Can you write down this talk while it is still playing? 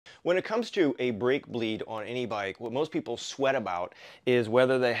When it comes to a brake bleed on any bike, what most people sweat about is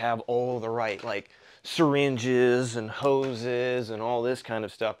whether they have all the right, like, syringes and hoses and all this kind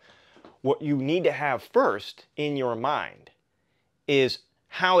of stuff. What you need to have first in your mind is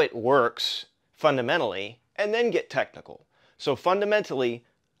how it works fundamentally, and then get technical. So fundamentally,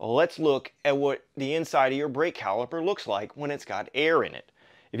 let's look at what the inside of your brake caliper looks like when it's got air in it.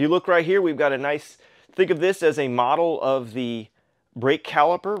 If you look right here, we've got a nice, think of this as a model of the brake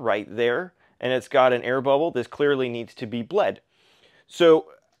caliper right there, and it's got an air bubble. This clearly needs to be bled. So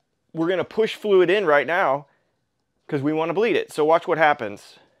we're going to push fluid in right now because we want to bleed it. So watch what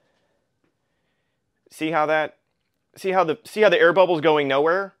happens. See how the air bubble's going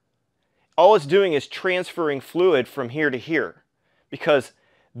nowhere? All it's doing is transferring fluid from here to here, because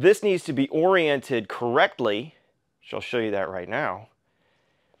this needs to be oriented correctly, which I'll show you that right now.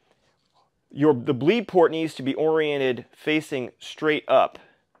 The bleed port needs to be oriented facing straight up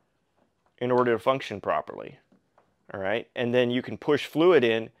in order to function properly. All right, and then you can push fluid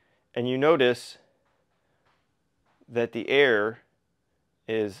in, and you notice that the air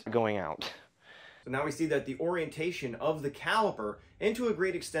is going out. So now we see that the orientation of the caliper, and to a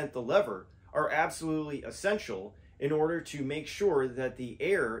great extent the lever, are absolutely essential in order to make sure that the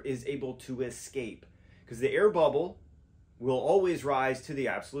air is able to escape. Because the air bubble will always rise to the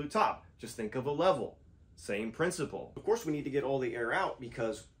absolute top. Just think of a level. Same principle. Of course, we need to get all the air out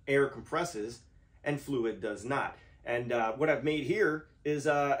because air compresses and fluid does not. And what I've made here is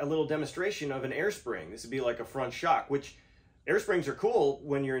a little demonstration of an air spring. This would be like a front shock, which air springs are cool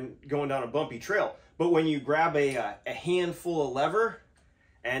when you're going down a bumpy trail. But when you grab a handful of lever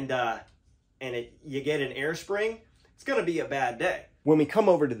and you get an air spring, it's going to be a bad day. When we come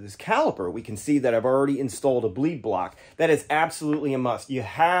over to this caliper, we can see that I've already installed a bleed block. That is absolutely a must. You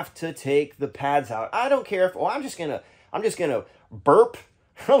have to take the pads out. I don't care if, well, I'm just gonna burp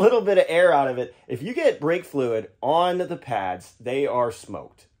a little bit of air out of it. If you get brake fluid on the pads, they are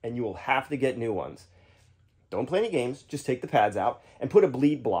smoked, and you will have to get new ones. Don't play any games, just take the pads out and put a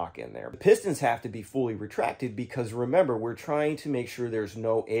bleed block in there. The pistons have to be fully retracted because remember, we're trying to make sure there's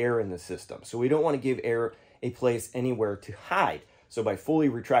no air in the system. So we don't want to give air a place anywhere to hide. So by fully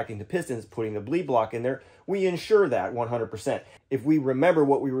retracting the pistons, putting the bleed block in there, we ensure that 100%. If we remember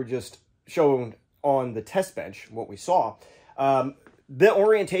what we were just showing on the test bench, what we saw, the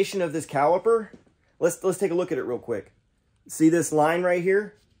orientation of this caliper, let's take a look at it real quick. See this line right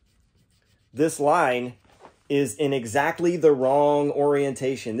here? This line is in exactly the wrong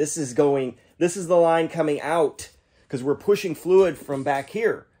orientation. This is the line coming out because we're pushing fluid from back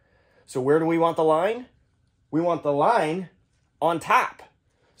here. So where do we want the line? We want the line on top.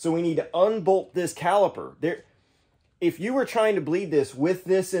 So we need to unbolt this caliper. If you were trying to bleed this with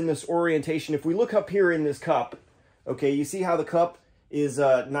this in this orientation, if we look up here in this cup, okay, you see how the cup is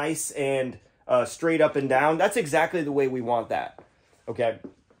nice and straight up and down? That's exactly the way we want that, okay?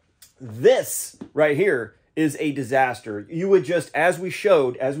 This right here is a disaster. You would just, as we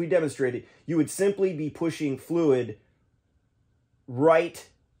showed, as we demonstrated, you would simply be pushing fluid right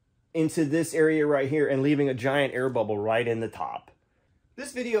into this area right here and leaving a giant air bubble right in the top.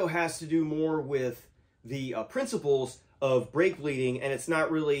 This video has to do more with the principles of brake bleeding, and it's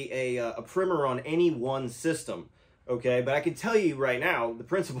not really a primer on any one system, okay? But I can tell you right now, the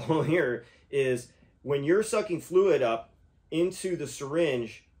principle here is when you're sucking fluid up into the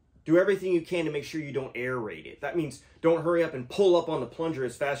syringe, do everything you can to make sure you don't aerate it. That means don't hurry up and pull up on the plunger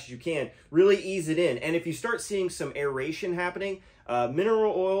as fast as you can. Really ease it in. And if you start seeing some aeration happening,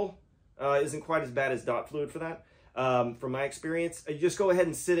 mineral oil isn't quite as bad as dot fluid for that, from my experience. You just go ahead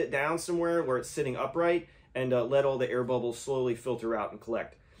and sit it down somewhere where it's sitting upright and let all the air bubbles slowly filter out and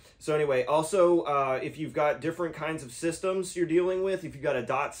collect. So anyway, also, if you've got different kinds of systems you're dealing with, if you've got a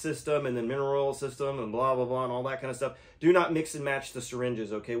dot system and then mineral oil system and blah, blah, blah, and all that kind of stuff, do not mix and match the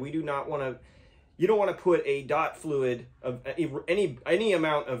syringes, okay? We do not want to, you don't want to put a dot fluid of any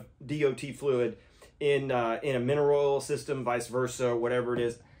amount of DOT fluid in a mineral oil system, vice versa, whatever it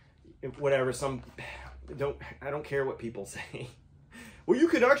is, whatever, I don't care what people say. Well, you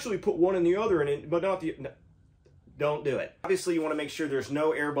could actually put one in the other, but not the... No. Don't do it. Obviously, you want to make sure there's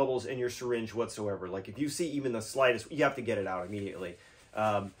no air bubbles in your syringe whatsoever. Like if you see even the slightest, you have to get it out immediately.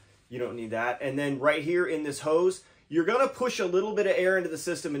 You don't need that. And then right here in this hose, you're going to push a little bit of air into the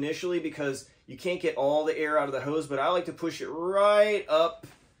system initially because you can't get all the air out of the hose, but I like to push it right up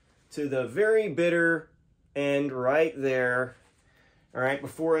to the very bitter end right there. All right,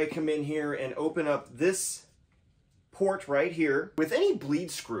 before I come in here and open up this port right here with any bleed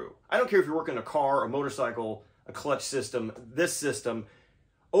screw. I don't care if you're working a car, a motorcycle, a clutch system, this system,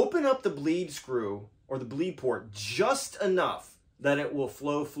 open up the bleed screw or the bleed port just enough that it will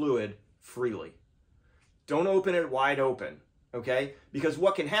flow fluid freely. Don't open it wide open, okay? Because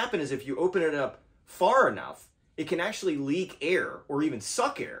what can happen is if you open it up far enough, it can actually leak air or even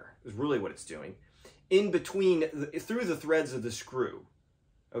suck air, is really what it's doing, in between, through the threads of the screw,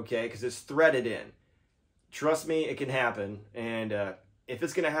 okay? Because it's threaded in. Trust me, it can happen. And if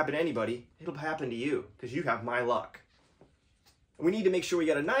it's going to happen to anybody, it'll happen to you because you have my luck. We need to make sure we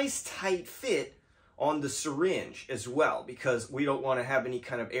got a nice tight fit on the syringe as well, because we don't want to have any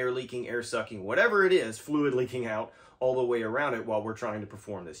kind of air leaking, air sucking, whatever it is, fluid leaking out all the way around it while we're trying to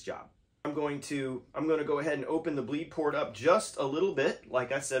perform this job. I'm going to go ahead and open the bleed port up just a little bit,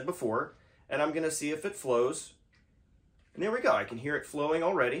 like I said before, and I'm going to see if it flows. And there we go. I can hear it flowing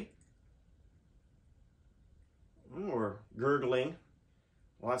already. Or gurgling.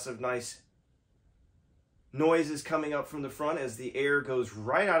 Lots of nice noises coming up from the front as the air goes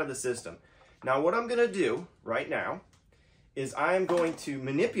right out of the system. Now what I'm going to do right now is I'm going to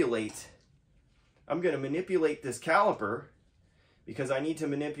manipulate this caliper, because I need to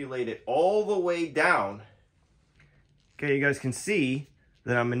manipulate it all the way down. Okay, you guys can see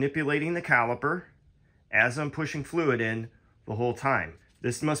that I'm manipulating the caliper as I'm pushing fluid in the whole time.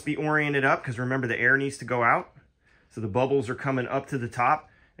 This must be oriented up because remember the air needs to go out. So the bubbles are coming up to the top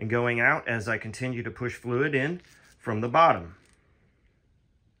and going out as I continue to push fluid in from the bottom.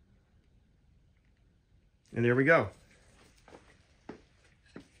 And there we go.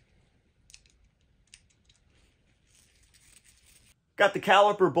 Got the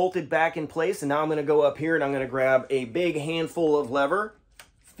caliper bolted back in place, and now I'm going to go up here and I'm going to grab a big handful of lever.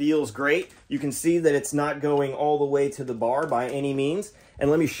 Feels great. You can see that it's not going all the way to the bar by any means. And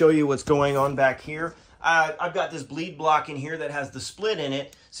let me show you what's going on back here. I've got this bleed block in here that has the split in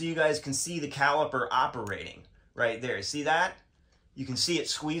it, so you guys can see the caliper operating right there. See that? You can see it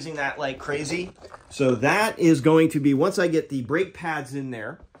squeezing that like crazy. So that is going to be, once I get the brake pads in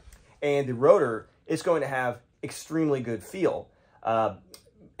there and the rotor, it's going to have extremely good feel.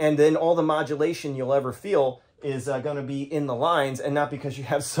 And then all the modulation you'll ever feel is going to be in the lines, and not because you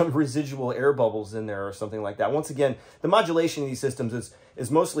have some residual air bubbles in there or something like that. Once again, the modulation of these systems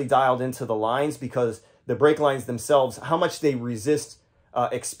is mostly dialed into the lines, because the brake lines themselves, how much they resist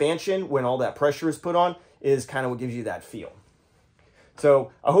expansion when all that pressure is put on, is kind of what gives you that feel.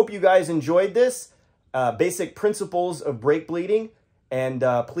 So I hope you guys enjoyed this. Basic principles of brake bleeding. And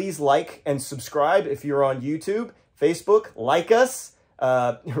please like and subscribe if you're on YouTube, Facebook. Like us.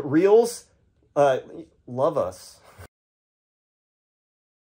 Reels. Love us.